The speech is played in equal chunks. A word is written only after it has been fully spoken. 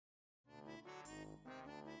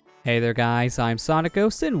Hey there guys, I'm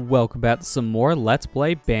SonicGhost and welcome back to some more Let's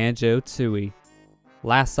Play Banjo-Tooie.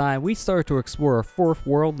 Last time we started to explore a fourth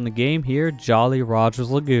world in the game here, Jolly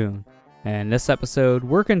Roger's Lagoon. And this episode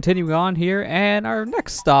we're continuing on here, and our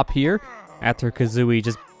next stop here, after Kazooie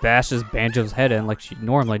just bashes Banjo's head in like she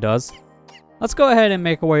normally does, let's go ahead and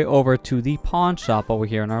make our way over to the pawn shop over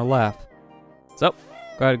here on our left. So,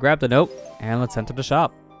 go ahead and grab the note and let's enter the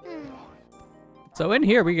shop. So in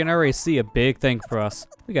here, we can already see a big thing for us.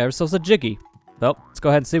 We got ourselves a Jiggy. So, let's go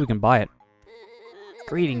ahead and see if we can buy it.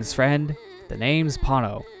 Greetings, friend. The name's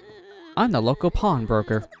Pono. I'm the local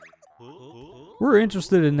pawnbroker. We're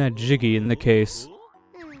interested in that Jiggy in the case.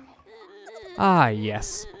 Ah,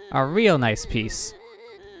 yes. A real nice piece.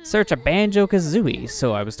 Search a Banjo-Kazooie,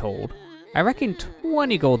 so I was told. I reckon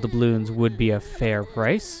 20 gold doubloons would be a fair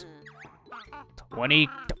price. 20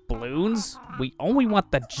 doubloons? We only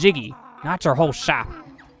want the Jiggy. Not your whole shop.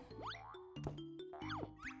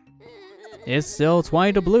 It's still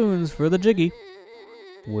 20 doubloons for the Jiggy.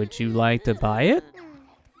 Would you like to buy it?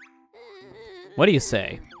 What do you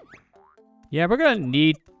say? Yeah, we're gonna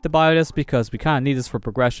need to buy this because we kind of need this for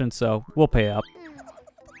progression, so we'll pay up.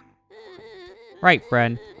 Right,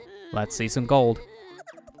 friend. Let's see some gold.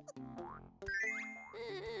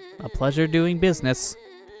 A pleasure doing business.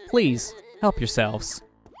 Please, help yourselves.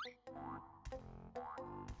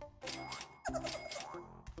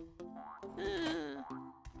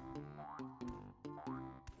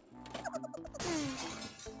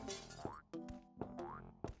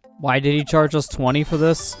 Why did he charge us 20 for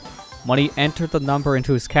this? When he entered the number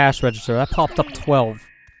into his cash register, that popped up 12.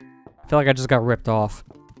 I feel like I just got ripped off.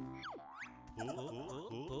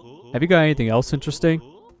 Have you got anything else interesting?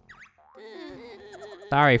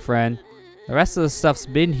 Sorry, friend. The rest of the stuff's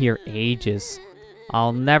been here ages.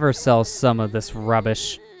 I'll never sell some of this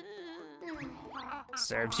rubbish.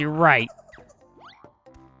 Serves you right.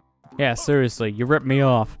 Yeah, seriously, you ripped me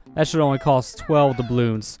off. That should only cost 12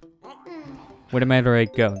 doubloons. Where'd a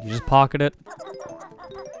Mandarake go? You just pocket it?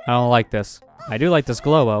 I don't like this. I do like this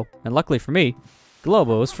Globo, and luckily for me,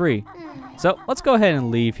 Globo is free. So let's go ahead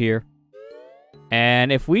and leave here. And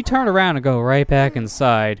if we turn around and go right back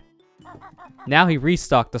inside, now he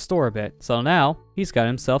restocked the store a bit. So now he's got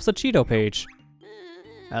himself a Cheeto page.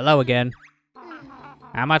 Hello again.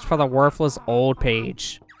 How much for the worthless old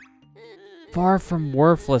page? Far from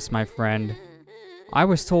worthless, my friend. I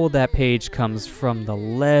was told that page comes from the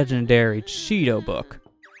legendary Cheeto book.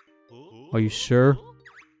 Are you sure?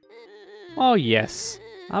 Oh yes.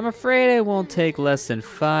 I'm afraid I won't take less than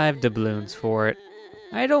 5 doubloons for it.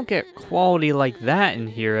 I don't get quality like that in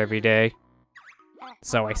here every day.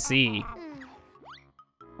 So I see.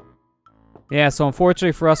 Yeah, so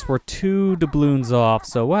unfortunately for us, we're 2 doubloons off,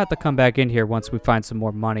 so we'll have to come back in here once we find some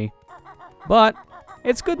more money. But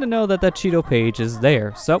it's good to know that that Cheeto page is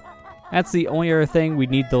there, so that's the only other thing we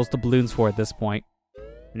need those doubloons for at this point.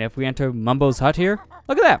 And if we enter Mumbo's hut here,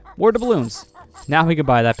 look at that, more doubloons. Now we can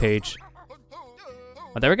buy that page.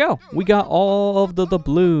 But there we go, we got all of the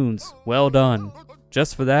doubloons. Well done.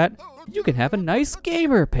 Just for that, you can have a nice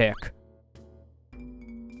gamer pick.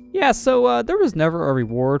 Yeah, so there was never a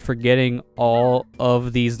reward for getting all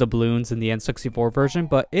of these doubloons in the N64 version,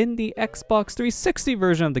 but in the Xbox 360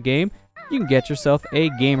 version of the game, you can get yourself a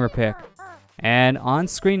gamer pick. And on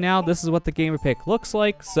screen now, this is what the gamer pick looks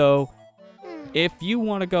like, so if you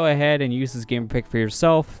want to go ahead and use this gamer pick for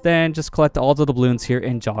yourself, then just collect all the doubloons here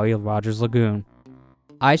in Jolly Roger's Lagoon.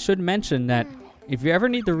 I should mention that if you ever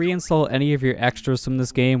need to reinstall any of your extras from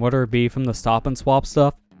this game, whether it be from the stop and swap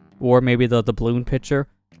stuff, or maybe the doubloon picture,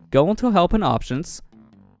 go into Help and Options,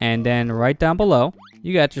 and then right down below,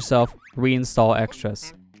 you got yourself Reinstall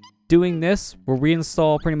Extras. Doing this will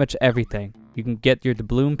reinstall pretty much everything. You can get your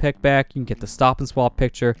doubloon pick back, you can get the stop and swap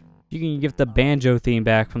picture, you can get the banjo theme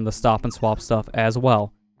back from the stop and swap stuff as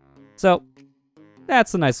well. So,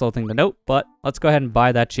 that's a nice little thing to note, but let's go ahead and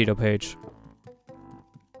buy that Cheeto page.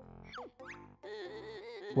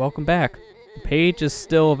 Welcome back. The page is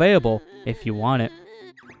still available if you want it.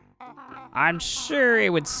 I'm sure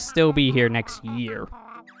it would still be here next year.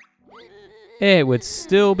 It would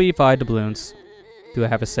still be 5 doubloons. Do I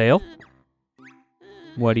have a sale?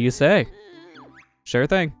 What do you say? Sure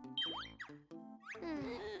thing.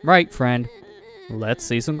 Right, friend. Let's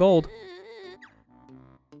see some gold.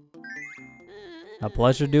 A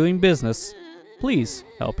pleasure doing business. Please,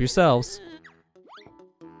 help yourselves.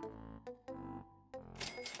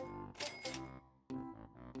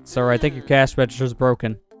 Sir, I think your cash register's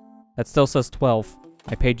broken. That still says 12.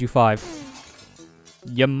 I paid you 5.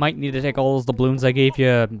 You might need to take all those doubloons I gave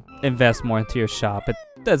you, invest more into your shop. It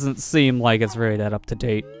doesn't seem like it's really that up to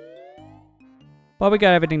date. But we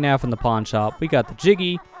got everything now from the pawn shop. We got the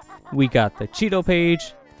Jiggy, we got the Cheeto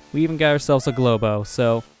page, we even got ourselves a Globo.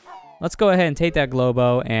 So let's go ahead and take that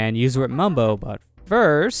Globo and use it with Mumbo. But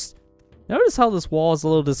first, notice how this wall is a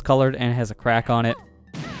little discolored and has a crack on it.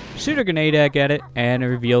 Shoot a grenade egg at it and it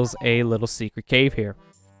reveals a little secret cave here.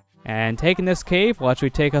 And taking this cave will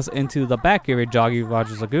actually take us into the back area of Jolly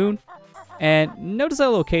Roger's Lagoon. And notice that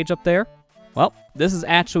little cage up there? Well, this is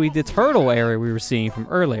actually the turtle area we were seeing from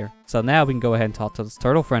earlier. So now we can go ahead and talk to this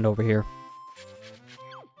turtle friend over here.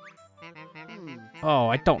 Oh,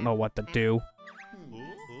 I don't know what to do.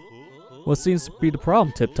 What seems to be the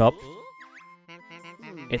problem, Tip Top?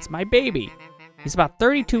 It's my baby. He's about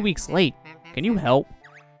 32 weeks late. Can you help?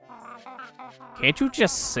 Can't you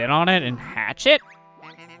just sit on it and hatch it?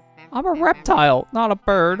 I'm a reptile, not a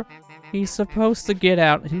bird. He's supposed to get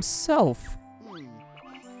out himself.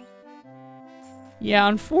 Yeah,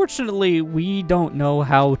 unfortunately, we don't know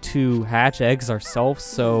how to hatch eggs ourselves,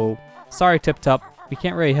 so sorry, Tip Top. We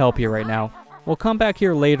can't really help you right now. We'll come back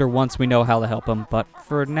here later once we know how to help him, but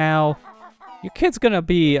for now, your kid's gonna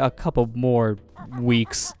be a couple more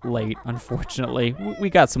weeks late, unfortunately.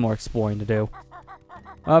 We got some more exploring to do.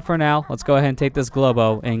 But for now, let's go ahead and take this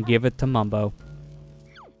Globo and give it to Mumbo.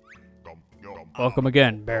 Welcome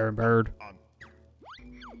again, Baron Bird.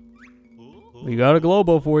 We got a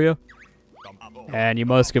Globo for you. And you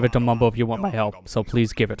must give it to Mumbo if you want my help, so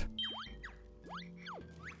please give it.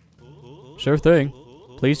 Sure thing.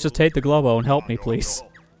 Please just take the Globo and help me, please.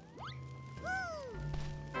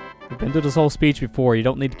 You've been through this whole speech before. You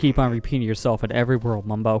don't need to keep on repeating yourself at every word,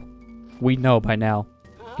 Mumbo. We know by now.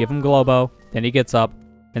 Give him Globo, then he gets up,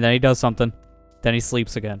 and then he does something, then he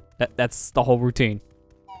sleeps again. That's the whole routine.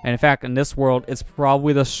 And in fact, in this world, it's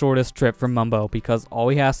probably the shortest trip for Mumbo because all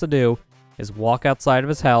he has to do is walk outside of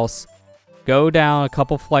his house, go down a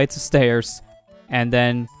couple flights of stairs, and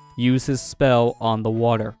then use his spell on the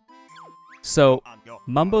water. So,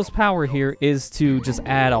 Mumbo's power here is to just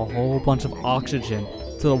add a whole bunch of oxygen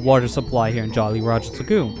to the water supply here in Jolly Roger's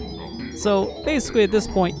Lagoon. So, basically at this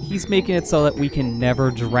point, he's making it so that we can never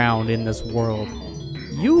drown in this world.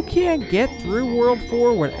 You can't get through World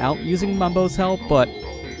 4 without using Mumbo's help, but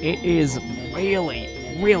it is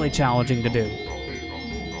really, really challenging to do.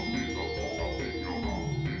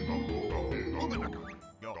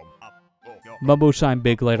 Mumbo shine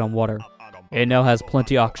big light on water. It now has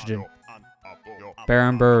plenty oxygen.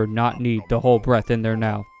 Baron Bird not need the whole breath in there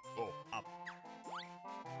now.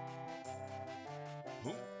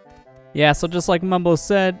 Yeah, so just like Mumbo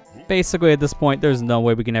said, basically at this point there's no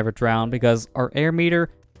way we can ever drown because our air meter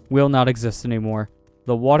will not exist anymore.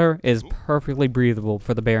 The water is perfectly breathable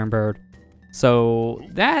for the Baron Bird. So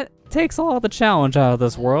that takes a lot of the challenge out of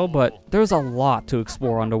this world, but there's a lot to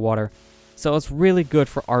explore underwater. So it's really good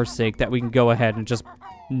for our sake that we can go ahead and just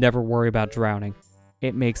never worry about drowning.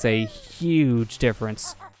 It makes a huge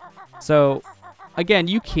difference. So again,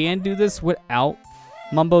 you can do this without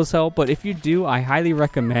Mumbo's help, but if you do, I highly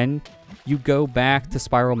recommend you go back to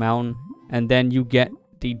Spiral Mountain and then you get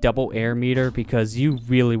the double air meter because you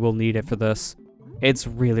really will need it for this. It's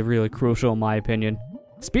really, really crucial in my opinion.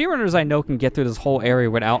 Speedrunners I know can get through this whole area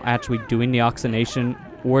without actually doing the oxygenation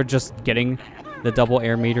or just getting the double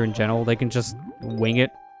air meter in general. They can just wing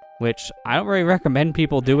it, which I don't really recommend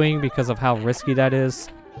people doing because of how risky that is.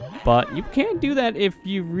 But you can do that if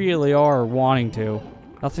you really are wanting to.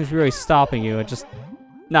 Nothing's really stopping you. It's just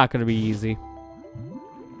not going to be easy.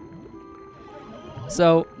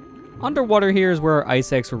 So, underwater here is where our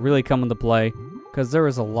ice eggs will really come into play because there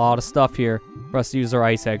is a lot of stuff here for us to use our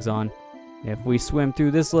ice eggs on. If we swim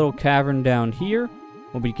through this little cavern down here,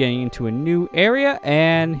 we'll be getting into a new area,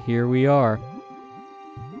 and here we are.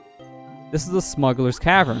 This is the Smuggler's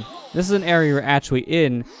Cavern. This is an area we're actually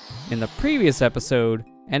in the previous episode,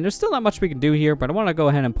 and there's still not much we can do here, but I want to go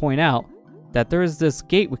ahead and point out that there is this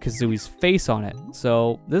gate with Kazooie's face on it.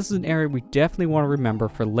 So this is an area we definitely want to remember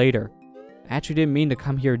for later. I actually didn't mean to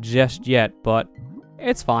come here just yet, but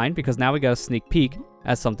it's fine because now we got a sneak peek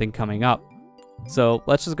at something coming up. So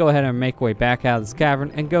let's just go ahead and make our way back out of this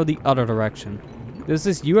cavern and go the other direction. There's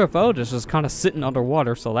this UFO that's just kind of sitting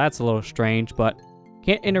underwater, so that's a little strange, but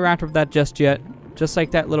can't interact with that just yet. Just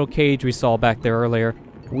like that little cage we saw back there earlier,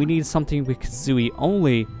 we need something with Kazooie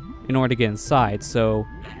only in order to get inside, so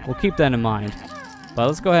we'll keep that in mind. But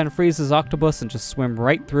let's go ahead and freeze this octopus and just swim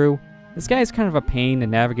right through. This guy's kind of a pain to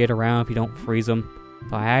navigate around if you don't freeze him,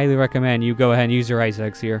 so I highly recommend you go ahead and use your ice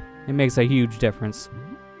eggs here. It makes a huge difference.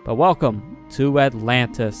 But welcome to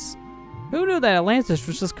Atlantis. Who knew that Atlantis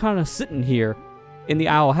was just kind of sitting here in the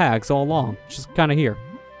Isle of Hags all along? Just kind of here.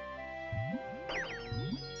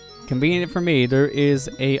 Convenient for me, there is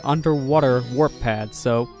a underwater warp pad,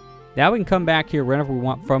 so Now we can come back here whenever we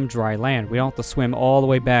want from dry land. We don't have to swim all the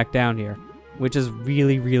way back down here, which is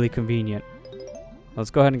really, really convenient. Let's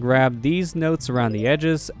go ahead and grab these notes around the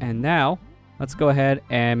edges, and now let's go ahead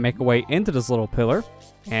and make our way into this little pillar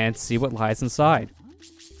and see what lies inside.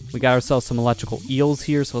 We got ourselves some electrical eels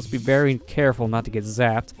here, so let's be very careful not to get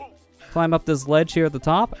zapped. Climb up this ledge here at the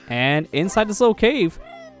top, and inside this little cave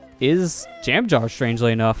is Jam Jar,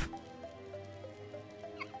 strangely enough.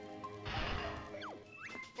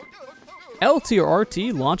 LT or RT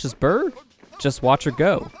launches bird. Just watch her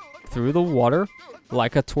go through the water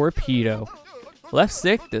like a torpedo. Left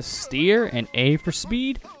stick to steer and A for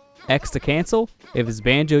speed. X to cancel if it's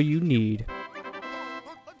banjo you need.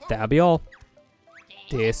 That'll be all.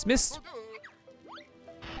 Dismissed.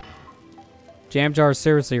 Jam Jar,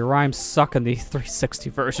 seriously, your rhymes suck in the 360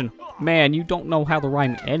 version. Man, you don't know how to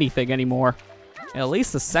rhyme anything anymore. At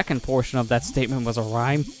least the second portion of that statement was a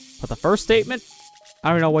rhyme, but the first statement,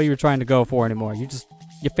 I don't know what you were trying to go for anymore. You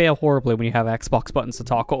fail horribly when you have Xbox buttons to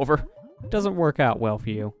talk over. It doesn't work out well for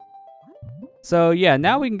you. So yeah,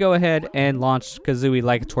 now we can go ahead and launch Kazooie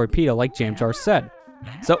like a torpedo, like Jam Jar said.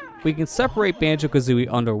 So we can separate Banjo-Kazooie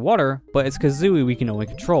underwater, but it's Kazooie we can only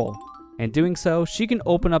control. And doing so, she can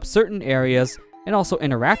open up certain areas and also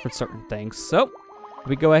interact with certain things. So if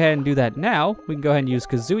we go ahead and do that now, we can go ahead and use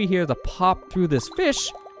Kazooie here to pop through this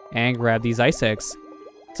fish and grab these ice eggs.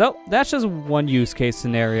 So that's just one use case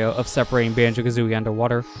scenario of separating Banjo-Kazooie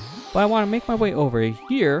underwater. But I want to make my way over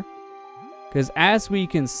here, because as we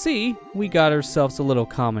can see, we got ourselves a little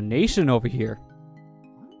combination over here.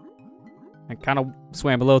 I kind of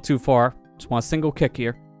swam a little too far. Just want a single kick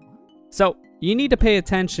here. So you need to pay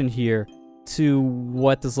attention here to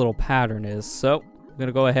what this little pattern is. So I'm going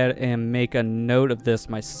to go ahead and make a note of this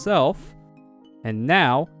myself. And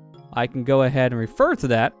now I can go ahead and refer to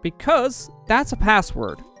that because that's a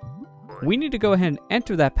password. We need to go ahead and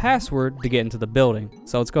enter that password to get into the building.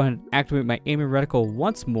 So let's go ahead and activate my aiming reticle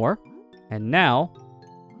once more. And now,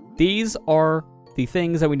 these are the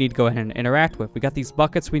things that we need to go ahead and interact with. We got these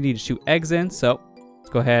buckets we need to shoot eggs in, so let's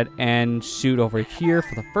go ahead and shoot over here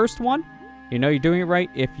for the first one. You know you're doing it right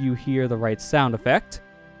if you hear the right sound effect.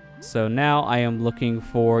 So now I am looking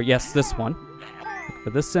for, yes, this one. Look for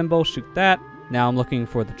this symbol, shoot that. Now I'm looking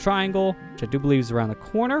for the triangle, which I do believe is around the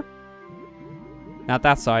corner. Not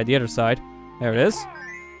that side, the other side. There it is.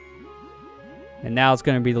 And now it's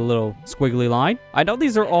going to be the little squiggly line. I know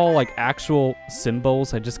these are all like actual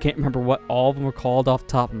symbols. I just can't remember what all of them were called off the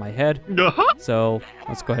top of my head. So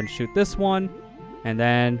let's go ahead and shoot this one. And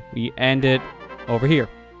then we end it over here.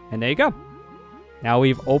 And there you go. Now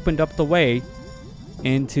we've opened up the way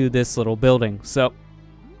into this little building. So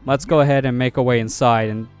let's go ahead and make our way inside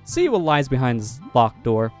and see what lies behind this locked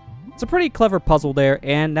door. It's a pretty clever puzzle there,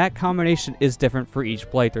 and that combination is different for each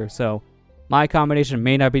playthrough. So my combination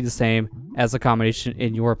may not be the same as the combination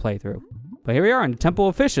in your playthrough. But here we are in the Temple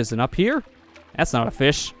of Fishes, and up here, that's not a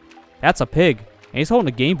fish. That's a pig. And he's holding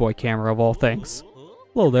a Game Boy camera of all things.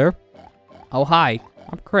 Hello there. Oh, hi.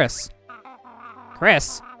 I'm Chris.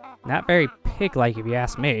 Chris? Not very pig-like if you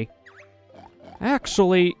ask me.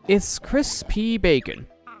 Actually, it's Chris P. Bacon.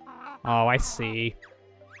 Oh, I see.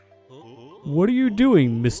 What are you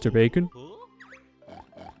doing, Mr. Bacon?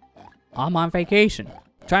 I'm on vacation.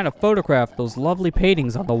 Trying to photograph those lovely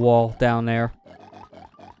paintings on the wall down there.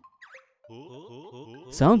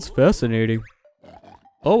 Sounds fascinating.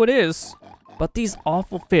 Oh, it is. But these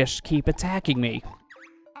awful fish keep attacking me.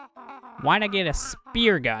 Why not get a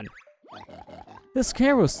spear gun? This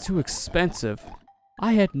camera's too expensive.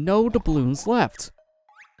 I had no doubloons left.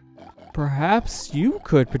 Perhaps you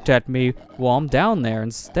could protect me while I'm down there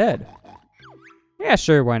instead. Yeah,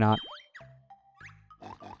 sure, why not?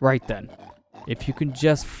 Right then. If you can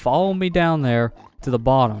just follow me down there to the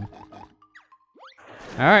bottom.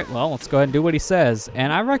 Alright, well, let's go ahead and do what he says.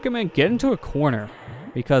 And I recommend get into a corner,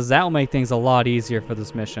 because that will make things a lot easier for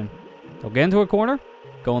this mission. So get into a corner,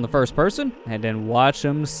 go in the first person, and then watch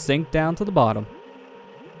them sink down to the bottom.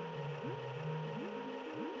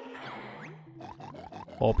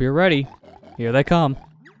 Hope you're ready. Here they come.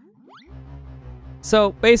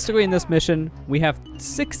 So, basically in this mission, we have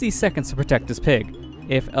 60 seconds to protect this pig.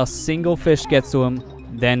 If a single fish gets to him,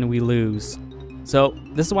 then we lose. So,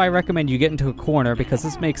 this is why I recommend you get into a corner, because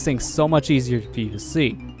this makes things so much easier for you to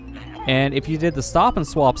see. And if you did the stop and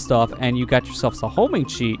swap stuff and you got yourself a homing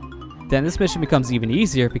cheat, then this mission becomes even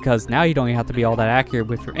easier, because now you don't even have to be all that accurate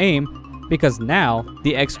with your aim, because now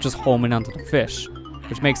the eggs are just homing onto the fish,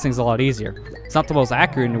 which makes things a lot easier. It's not the most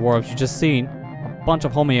accurate in the world, you've just seen a bunch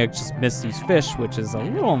of homing eggs just miss these fish, which is a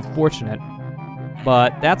little unfortunate.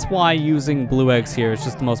 but that's why using blue eggs here is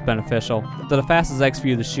just the most beneficial. They're the fastest eggs for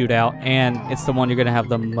you to shoot out, and it's the one you're going to have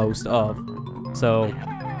the most of. So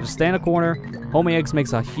just stay in a corner. Homing eggs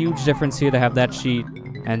makes a huge difference here to have that sheet,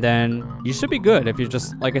 and then you should be good if you're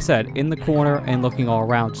just, like I said, in the corner and looking all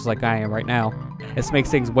around just like I am right now. This makes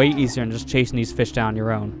things way easier than just chasing these fish down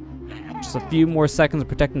your own. Just a few more seconds of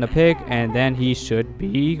protecting the pig, and then he should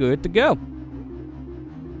be good to go.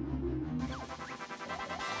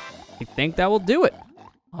 I think that will do it.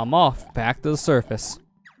 I'm off, back to the surface.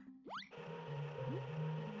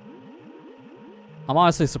 I'm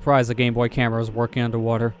honestly surprised the Game Boy camera is working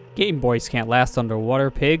underwater. Game Boys can't last underwater,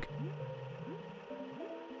 pig.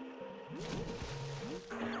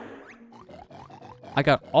 I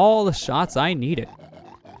got all the shots I needed.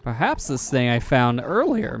 Perhaps this thing I found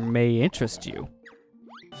earlier may interest you.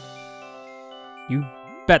 You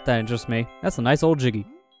bet that interests me. That's a nice old jiggy.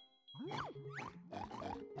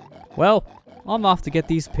 Well, I'm off to get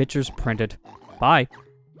these pictures printed. Bye.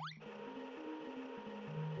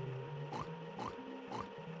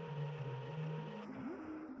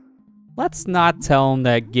 Let's not tell them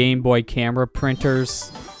that Game Boy camera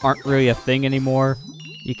printers aren't really a thing anymore.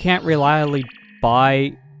 You can't reliably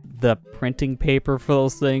buy the printing paper for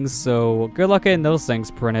those things, so good luck getting those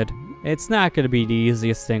things printed. It's not going to be the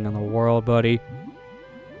easiest thing in the world, buddy.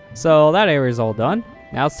 So that area's all done.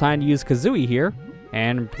 Now it's time to use Kazooie here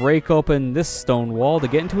and break open this stone wall to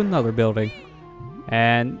get into another building.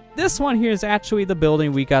 And this one here is actually the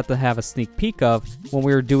building we got to have a sneak peek of when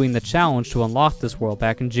we were doing the challenge to unlock this world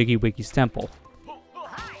back in Jiggy Wiggy's temple.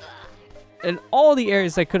 In all the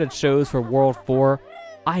areas I could have chose for World 4,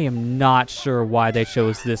 I am not sure why they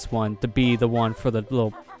chose this one to be the one for the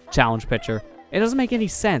little challenge picture. It doesn't make any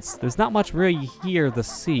sense. There's not much really here to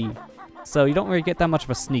see, so you don't really get that much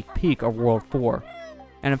of a sneak peek of World 4.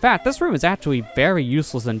 And in fact, this room is actually very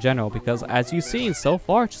useless in general because as you've seen so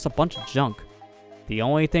far, it's just a bunch of junk. The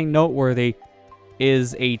only thing noteworthy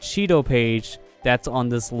is a Cheeto page that's on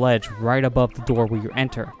this ledge right above the door where you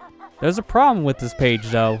enter. There's a problem with this page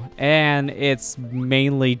though, and it's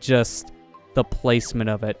mainly just the placement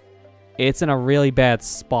of it. It's in a really bad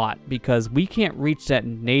spot because we can't reach that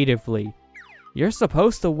natively. You're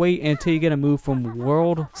supposed to wait until you get a move from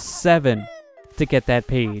World 7 to get that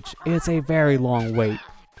page. It's a very long wait.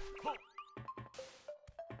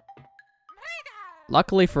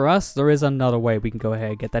 Luckily for us, there is another way we can go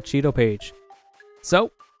ahead and get that Cheeto page.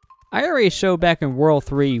 So, I already showed back in World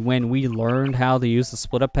 3 when we learned how to use the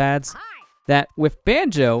split up pads that with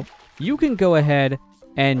Banjo, you can go ahead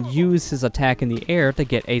and use his attack in the air to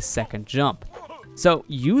get a second jump. So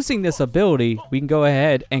using this ability, we can go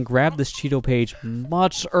ahead and grab this Cheeto page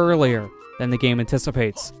much earlier than the game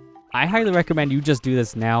anticipates. I highly recommend you just do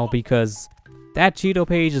this now because that Cheeto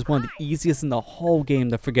page is one of the easiest in the whole game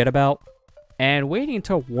to forget about. And waiting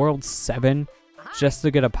until World 7 just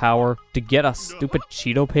to get a power to get a stupid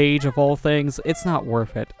Cheeto page of all things, it's not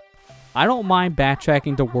worth it. I don't mind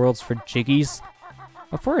backtracking to worlds for Jiggies,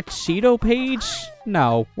 but for a Cheeto page,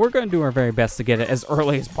 no, we're going to do our very best to get it as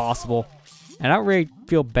early as possible. And I don't really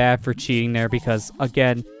feel bad for cheating there because,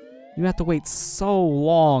 again, you have to wait so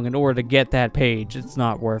long in order to get that page. It's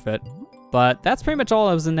not worth it. But that's pretty much all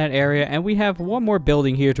that was in that area, and we have one more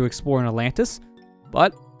building here to explore in Atlantis.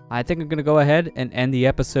 But I think I'm going to go ahead and end the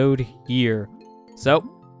episode here. So,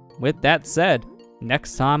 with that said,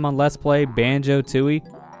 next time on Let's Play Banjo-Tooie,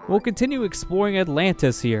 we'll continue exploring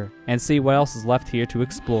Atlantis here and see what else is left here to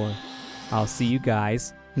explore. I'll see you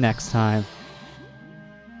guys next time.